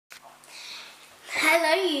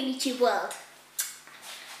you in YouTube world.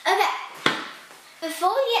 Okay,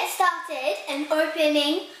 before we get started and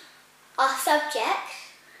opening our subject,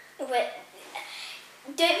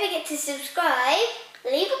 don't forget to subscribe,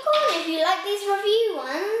 leave a comment if you like these review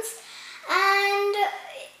ones, and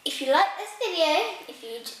if you like this video, if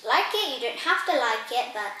you like it, you don't have to like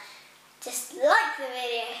it, but just like the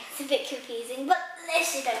video. It's a bit confusing, but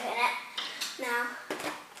let's just open it now.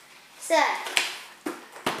 So,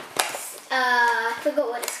 I forgot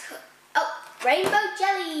what it's called. Oh, rainbow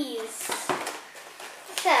jellies.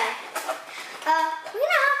 So, we're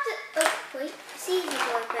gonna have to. Oh wait, see if you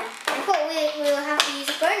can open. I thought we will have to use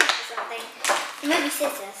a bone or something. Maybe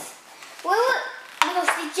scissors. Well, oh my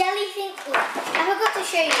gosh, the jelly thing. Look, I forgot to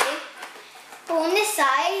show you. But on this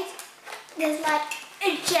side, there's like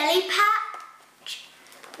a jelly patch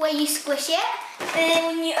where you squish it, and then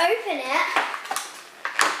when you open it,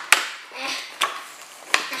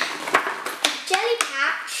 jelly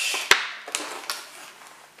patch.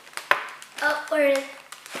 Oh, where it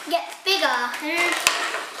gets bigger. I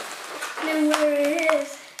don't know where it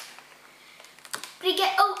is. But you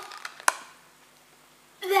get, oh,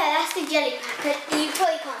 there, that's the jelly pack. You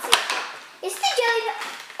probably can't see it. It's the jelly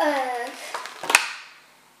pack.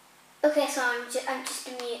 Okay, so I'm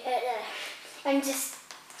just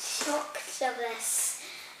shocked of this.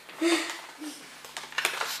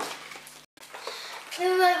 So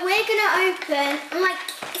we're gonna open,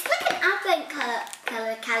 it's like an advent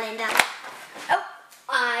color calendar. Oh,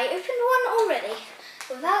 I opened one already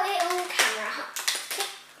without it on camera.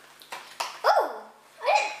 Oh, I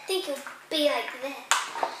didn't think it would be like this.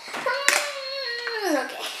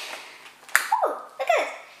 Okay. Oh, look at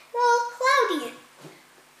this, little cloudy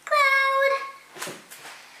cloud.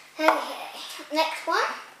 Okay, next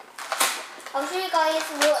one. I'll show you guys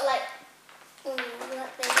what they are.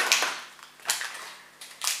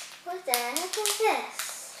 What the heck is this?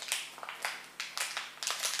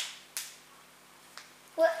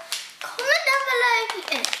 What? Comment down below if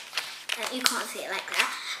you can't see it like that.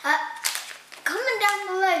 Comment down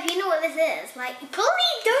below if you know what this is. You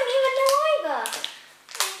probably don't even know either.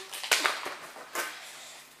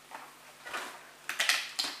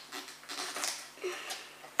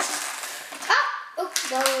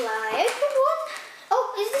 Well, I opened one. Oh,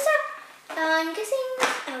 is this a? I'm guessing.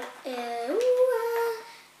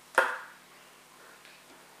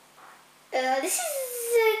 This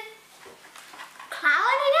is a cloud,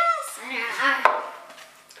 I guess. I don't know.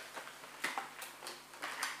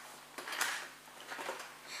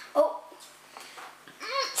 Oh,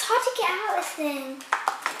 it's hard to get out of this thing.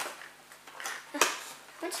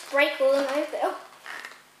 Let's break all of them open. Oh,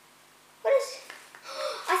 what is?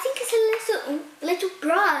 I think it's a little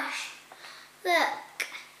brush. Look.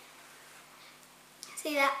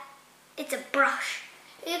 See that? It's a brush.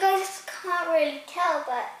 You guys can't really tell,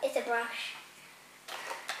 but it's a brush.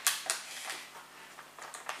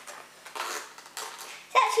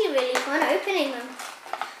 It's actually really fun opening them.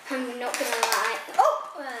 I'm not gonna lie. Oh,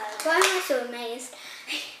 why am I so amazed?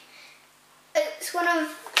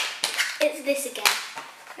 It's this again.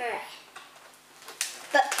 Alright.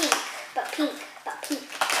 But pink.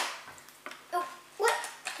 Oh, what?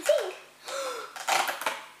 I think.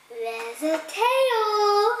 There's a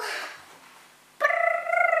tail.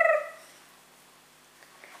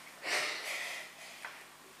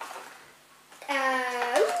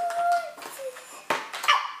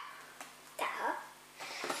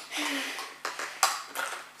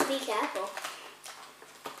 Be careful.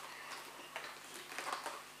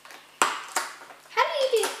 How do you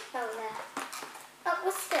do? Oh, there. Oh,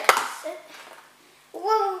 what's this?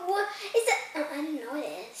 Whoa, what is it? Oh, I don't know what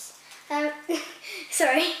it is.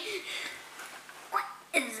 Sorry. What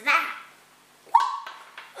is that?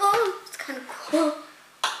 Oh, it's kind of cool.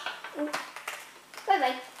 Bye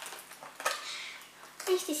bye.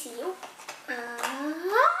 Nice to see you.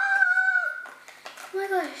 Oh my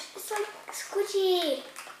gosh, it's like squishy.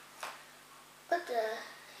 What the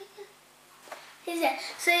heck is it?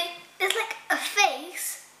 So there's like a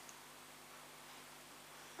face,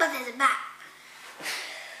 but there's a back.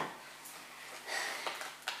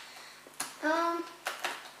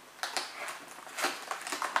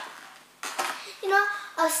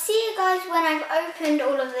 I'll see you guys when I've opened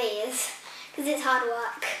all of these, because it's hard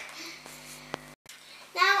work.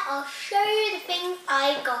 Now I'll show you the things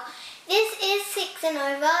I got. This is 6 and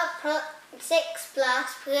over, 6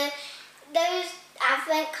 plus, because those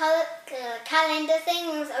advent calendar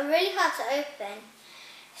things are really hard to open.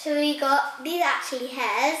 So we got these actually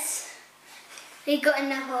hairs. We got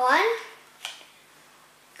another one.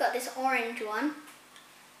 Got this orange one.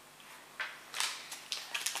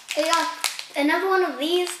 We got another one of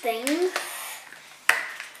these things.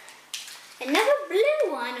 another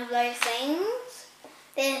blue one of those things.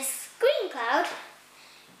 This green cloud.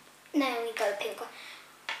 No, we got a pink one.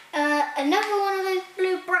 Another one of those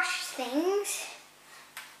blue brush things.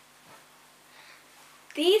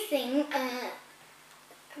 These things,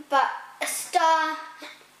 but a star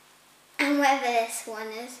and whatever this one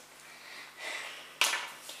is.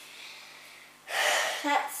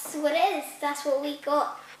 That's what it is. That's what we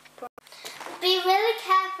got. Be really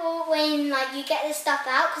careful when you get this stuff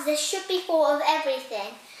out, because there should be 4 of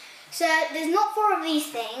everything. So there's not 4 of these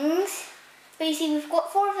things, but you see we've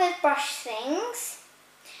got 4 of those brush things.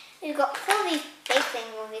 We've got 4 of these big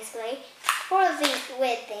things, obviously. 4 of these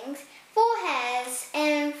weird things. 4 hairs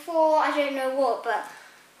and 4 I don't know what, but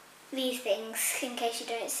these things in case you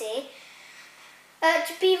don't see.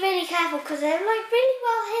 To be really careful because they're really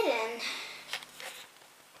well hidden.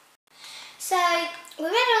 So we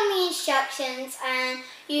read on the instructions and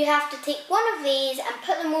you have to take one of these and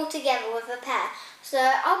put them all together with a pair. So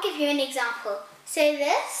I'll give you an example. So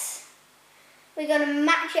this, we're going to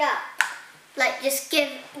match it up. Just give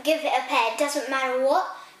it a pair, it doesn't matter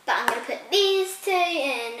what, but I'm going to put these 2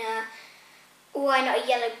 in why not a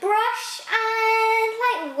yellow brush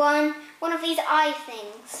and one of these eye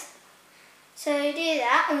things. So do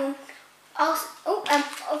that and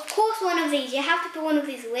of course one of these, you have to put one of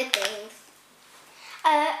these weird things.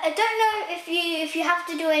 I don't know if you have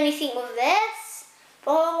to do anything with this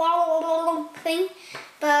thing,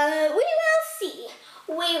 but we will see.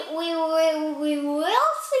 We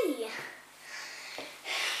will see.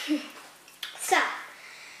 So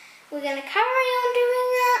we're gonna carry on doing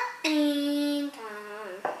that and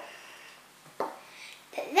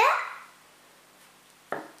put that.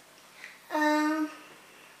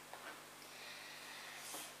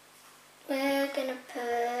 We're gonna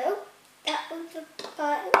put that was the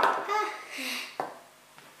part.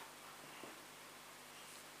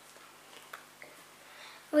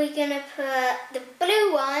 We're gonna put the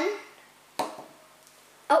blue one.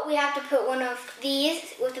 Oh, we have to put one of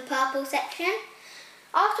these with the purple section.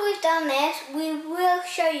 After we've done this, we will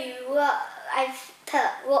show you what I've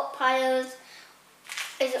put, what piles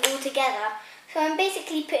is all together. So I'm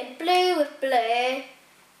basically putting blue with blue,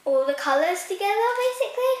 all the colours together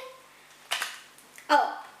basically.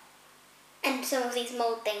 Oh, and some of these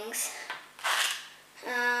mould things.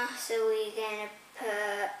 So we're gonna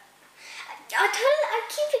put, I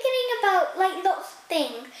keep forgetting about lots of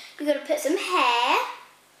things. We're gonna put some hair.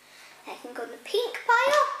 That can go in the pink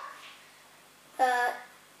pile.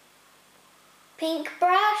 Pink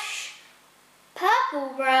brush,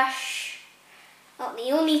 purple brush. Oh,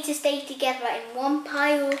 they all need to stay together in one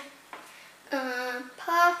pile.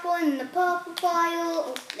 Purple in the purple pile.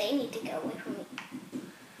 Oh, they need to go away from me.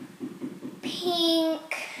 Pink.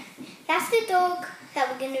 That's the dog that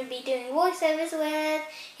we're going to be doing voiceovers with.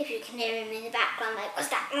 If you can hear him in the background, what's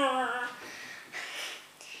that?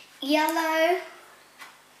 Yellow.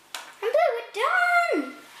 And blue, we're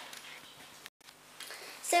done!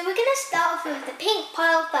 So we're going to start off with the pink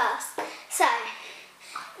pile first. So,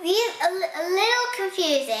 these are a little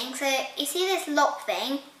confusing. So, you see this lock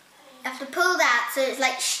thing? You have to pull that so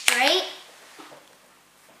it's straight.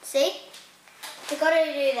 See? You've got to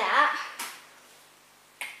do that.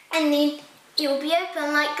 And then you'll be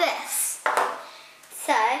open like this.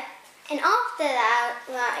 So, and after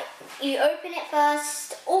that, you open it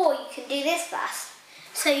first, or you can do this first.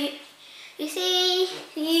 So, you see,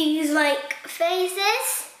 you use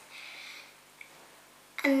phases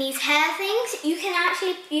and these hair things. You can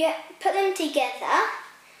actually put them together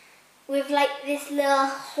with this little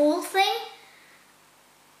hole thing.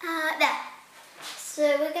 There. So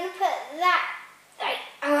we're gonna put that.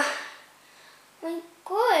 My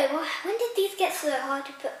God, when did these get so hard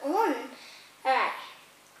to put on? Alright.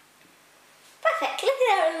 Perfect. Look at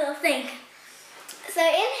that little thing. So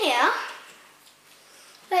in here,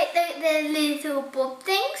 the little bob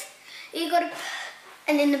things, you gotta put,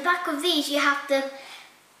 and in the back of these you have to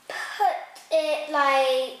put it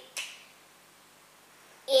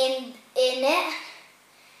in it.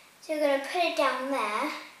 So you're gonna put it down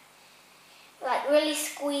there, really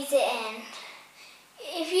squeeze it in.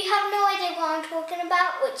 If you have no idea what I'm talking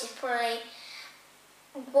about, which is probably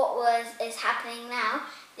what is happening now,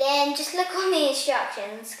 then just look on the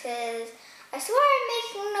instructions, because I swear I'm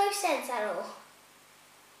making no sense at all.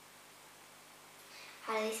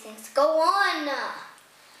 How do these things go on?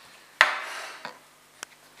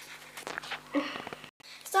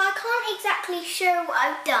 So I can't exactly show what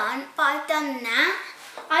I've done, but I've done that.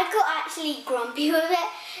 I got actually grumpy with it,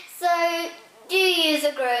 so do use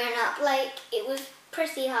a grown-up, it was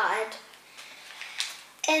pretty hard.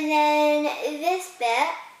 And then this bit,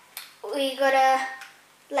 we gotta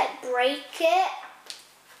like break it.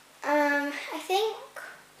 I think.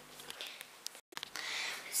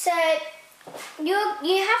 So you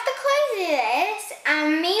have to close this,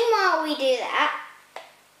 and meanwhile we do that,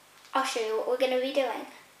 I'll show you what we're going to be doing.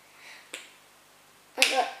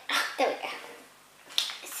 There we go.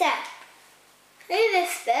 So through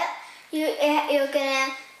this bit, you're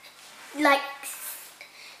gonna like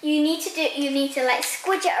you need to like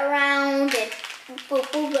squidge it around and boo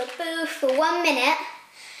boo boo boo for 1 minute.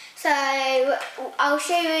 So I'll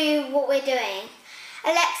show you what we're doing.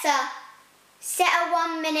 Alexa, set a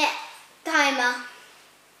 1 minute timer.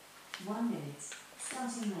 1 minute,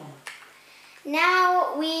 starting now.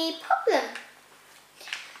 Now we pop them.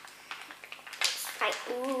 Like,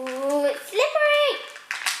 ooh, it's slippery!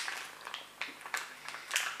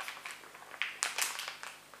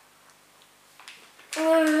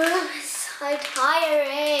 Ooh, it's so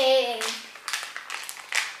tiring.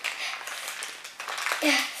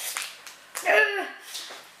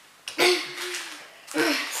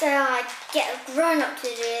 So I get a grown-up to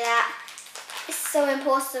do that. It's so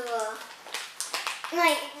impossible.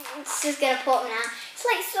 Like, it's just gonna pop now. It's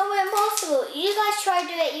like so impossible. You guys try to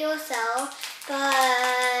do it yourself, but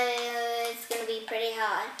it's gonna be pretty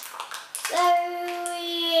hard. So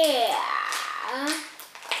yeah.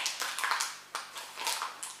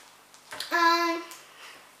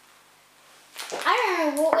 I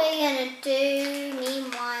don't know what we're gonna do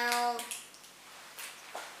meanwhile.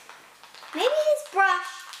 Maybe this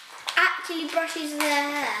brush actually brushes their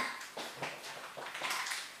hair.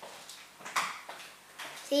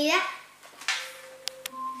 See that?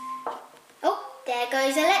 Oh, there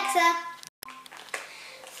goes Alexa.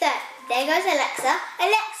 So, there goes Alexa.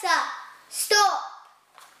 Alexa, stop!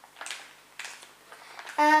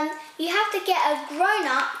 You have to get a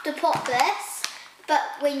grown-up to pop this, but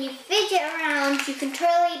when you fidget around, you can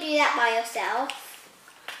totally do that by yourself.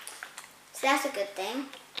 So that's a good thing.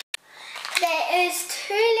 There is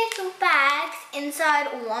 2 little bags inside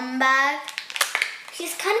one bag.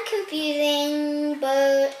 It's kind of confusing,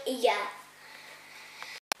 but yeah.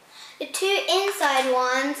 The 2 inside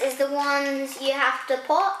ones is the ones you have to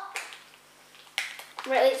pop,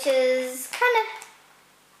 which is kind of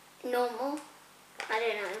normal. I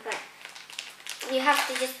don't know, but you have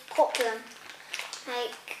to just pop them.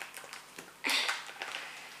 Like,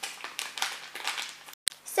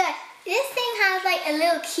 so this thing has like a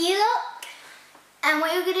little key lock, and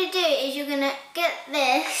what you're gonna do is you're gonna get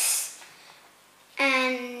this,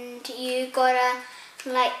 and you gotta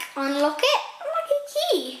like unlock it like a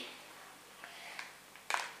key.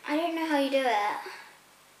 I don't know how you do it.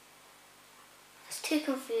 It's too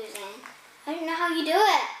confusing. I don't know how you do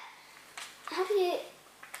it. How do you?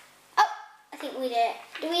 Oh, I think we did it.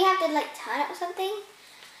 Do we have to like turn it or something?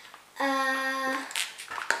 I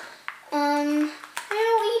don't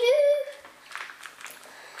know what you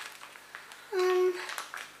do.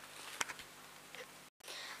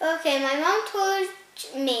 Okay, my mom told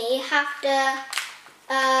me have to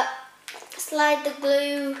slide the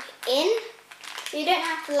glue in. So you don't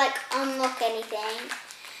have to like unlock anything.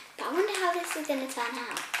 But I wonder how this is gonna turn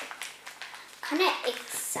out. Kinda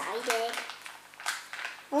excited.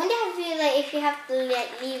 I wonder if you have to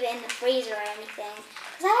like leave it in the freezer or anything.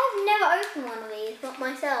 Because I have never opened one of these, not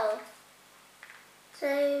myself.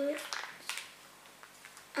 So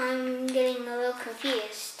I'm getting a little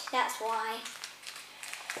confused. That's why.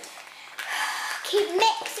 Keep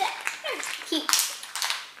mixing. Keep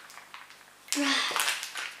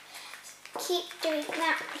doing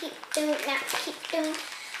that. Keep doing that. Keep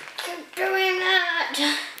doing that.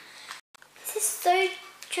 This is so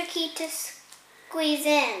tricky to squeeze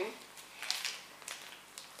in.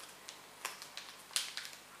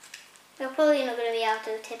 We're probably not going to be able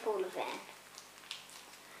to tip all of it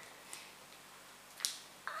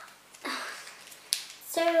in.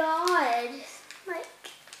 So hard. Like,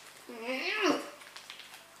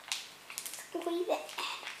 squeeze it in.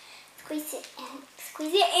 Squeeze it in.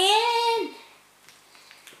 Squeeze it in.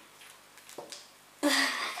 Oh my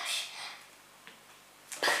gosh.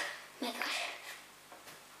 Oh my gosh.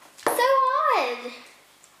 So hard.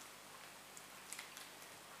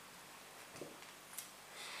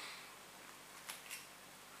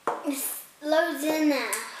 There's loads in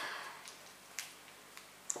there.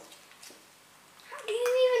 How do you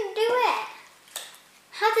even do it?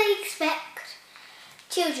 How do you expect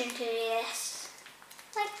children to do this?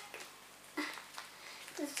 Like,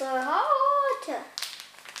 it's so hard.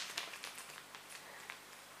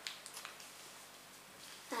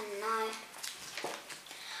 I know.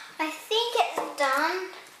 I think it's done.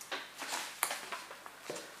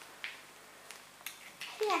 I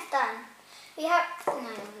think that's done. We have, no,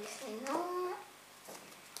 obviously not.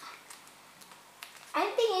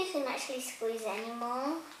 can actually squeeze it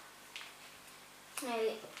anymore. No,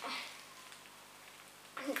 I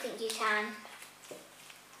don't think you can.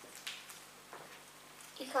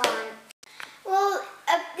 You can't. Well,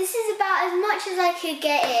 this is about as much as I could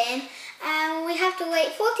get in, and we have to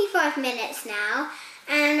wait 45 minutes now,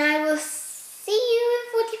 and I will see you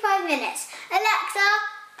in 45 minutes. Alexa,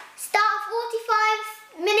 start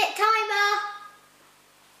 45-minute timer.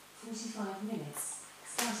 45 minutes.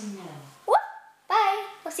 Starting now. Whoop, bye.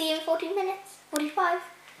 I'll see you in 40 minutes. 45.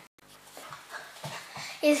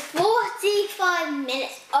 It's 45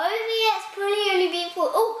 minutes. It's probably only been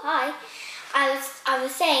oh, hi. I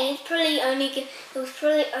was saying it was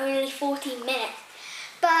probably only 40 minutes.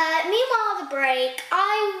 But meanwhile, the break,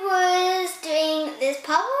 I was doing this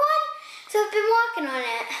puzzle one, so I've been working on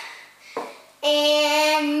it,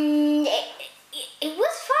 and it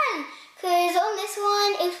was fun because on this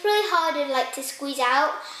one it was really hard to squeeze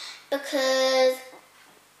out because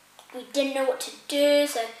we didn't know what to do.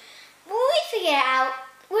 So we figured it out.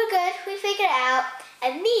 We're good. We figured it out,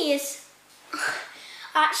 and these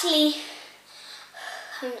actually.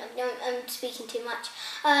 I'm speaking too much.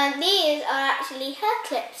 These are actually hair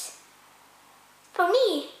clips. For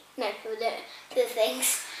me. No, for the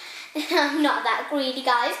things. I'm not that greedy,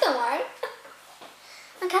 guys, don't worry.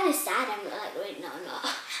 I'm kind of sad I'm not that greedy. No, I'm not. I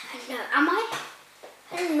don't know. Am I?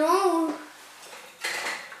 I don't know.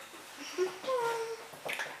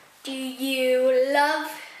 Do you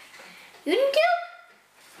love YouTube?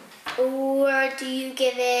 Or do you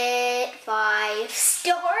give it 5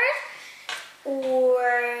 stars?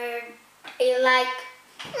 Or you like,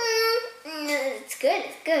 it's good,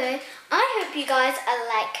 it's good. I hope you guys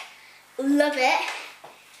love it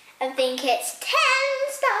and think it's 10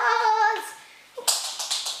 stars.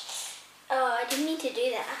 Oh, I didn't mean to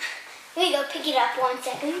do that. Let me go pick it up 1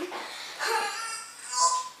 second.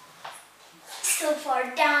 So far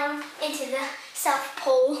down into the South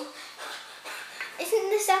Pole. Isn't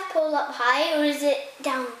the South Pole up high or is it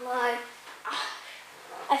down low?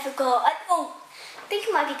 I forgot. I think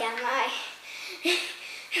it might be down right.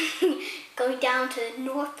 Going down to the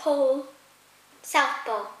North Pole, South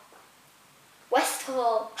Pole, West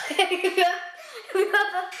Pole.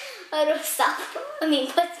 I don't South Pole. I mean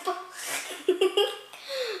West Pole.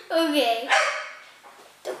 Okay.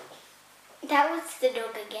 That was the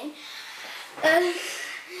dog again.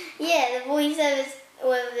 Yeah, the voiceover is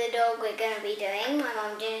what the dog we're gonna be doing. My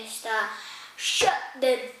mom just shut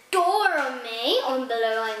the door on me, on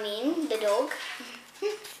below I mean, the dog.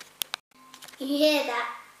 You hear that?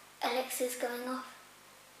 Alexa's going off.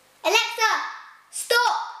 Alexa,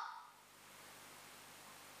 stop!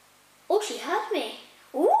 Oh, she heard me.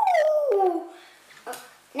 Ooh! Oh,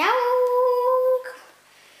 now,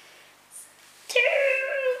 take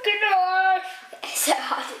it off. It's so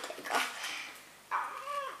hard to take off.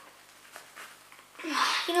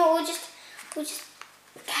 You know, we'll just.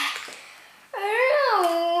 I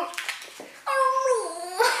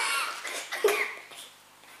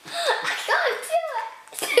can't do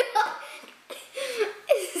it.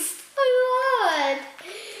 It's so hard.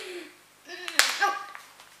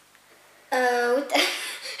 What the?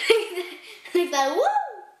 Like that. Woo!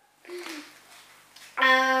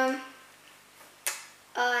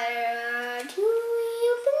 Do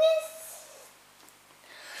we open this?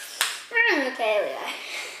 Okay, there we go.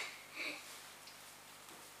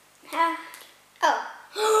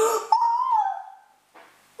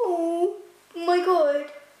 Oh my god,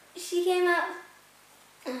 she came out.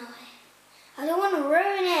 Oh, I don't want to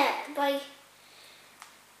ruin it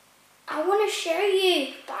I want to show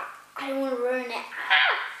you, but I don't want to ruin it.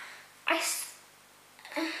 I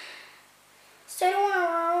still don't want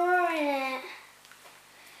to ruin it.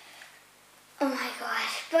 Oh my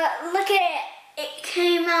gosh, but look at it. It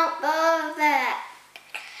came out perfect.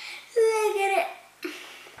 Look at it.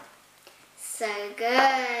 So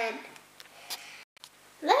good.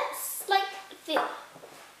 Let's feel.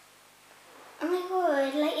 Oh my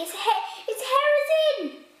god, its hair is in.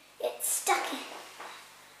 It's stuck in.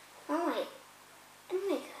 Oh my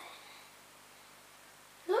god.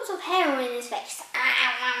 Lots of hair in his face.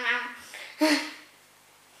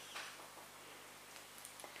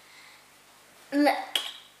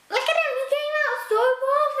 Look at him, he came out so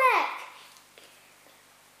perfect.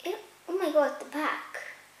 Oh my god, the back.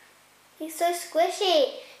 He's so squishy.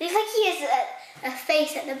 It looks like he has a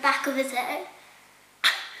face at the back of his head.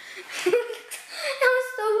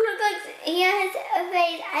 That looks like he has a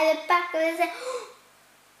face at the back of his head.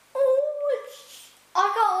 Oh, I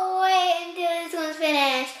can't wait until this one's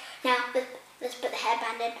finished. Now, let's put the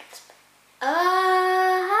headband in.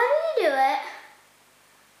 How do you do it?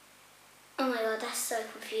 Oh my god, that's so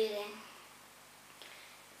confusing.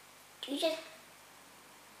 You just...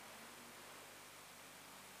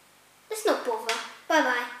 Let's not bother.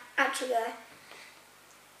 Bye-bye. Out you go.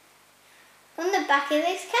 On the back it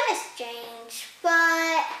looks kind of strange,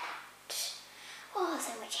 but... Oh,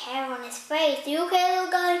 so much hair on his face. Are you okay,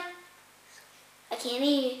 little guy? I can't hear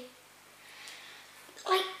you.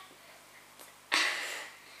 Like...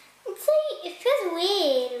 It's like... It feels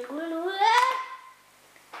weird.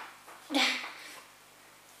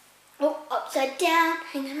 Oh, upside down,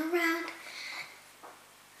 hanging around.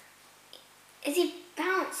 Is he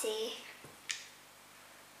bouncy?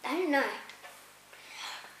 I don't know.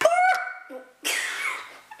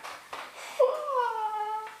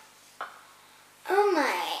 Oh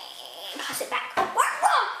my! Pass it back.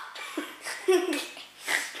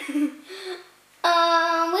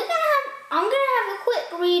 I'm gonna have a quick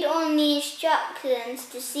read on the instructions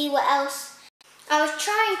to see what else. I was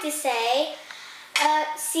trying to say,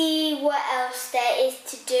 see what else there is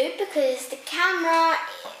to do, because the camera,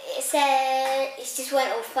 it said, it just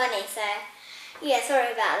went all funny, so yeah,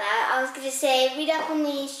 sorry about that. I was going to say read up on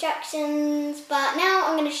the instructions, but now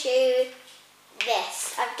I'm going to show you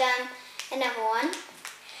this. I've done another one.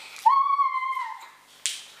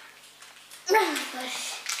 Oh my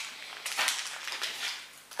gosh.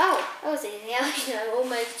 Oh, that was easy. I was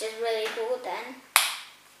almost just really bored then.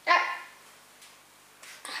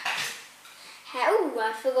 Oh,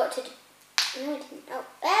 I forgot to do... No, I didn't. Oh,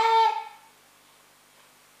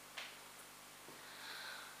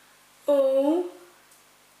 Oh.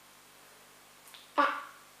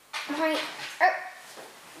 My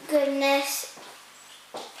goodness.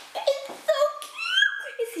 It's so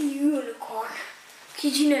cute. It's a unicorn.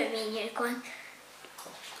 Did you know it means unicorn?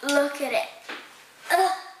 Look at it.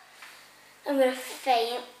 I'm gonna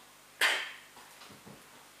faint.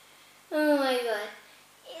 Oh my god.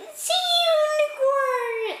 It's a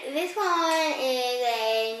unicorn. This one is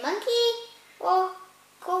a monkey or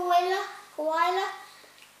koala.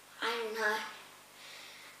 I don't know.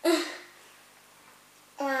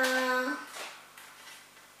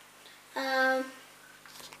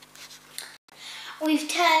 We've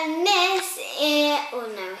turned this in. Oh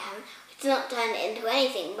no, we haven't. We've not turned it into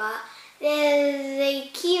anything, but there's a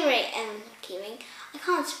keyring. I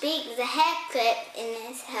can't speak. There's a hair clip in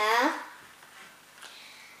his hair.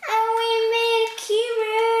 And we made a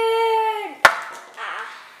keyring!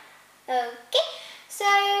 Okay, so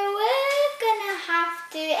we're gonna have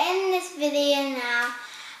to end this video now.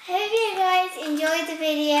 I hope you guys enjoyed the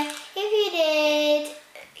video. If you did,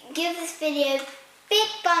 give this video a big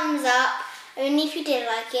thumbs up. Only if you did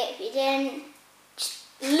like it. If you didn't, just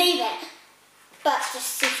leave it. But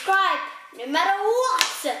just subscribe, no matter what.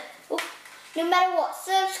 No matter what,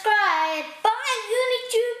 subscribe. Bye,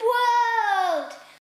 YouTube world.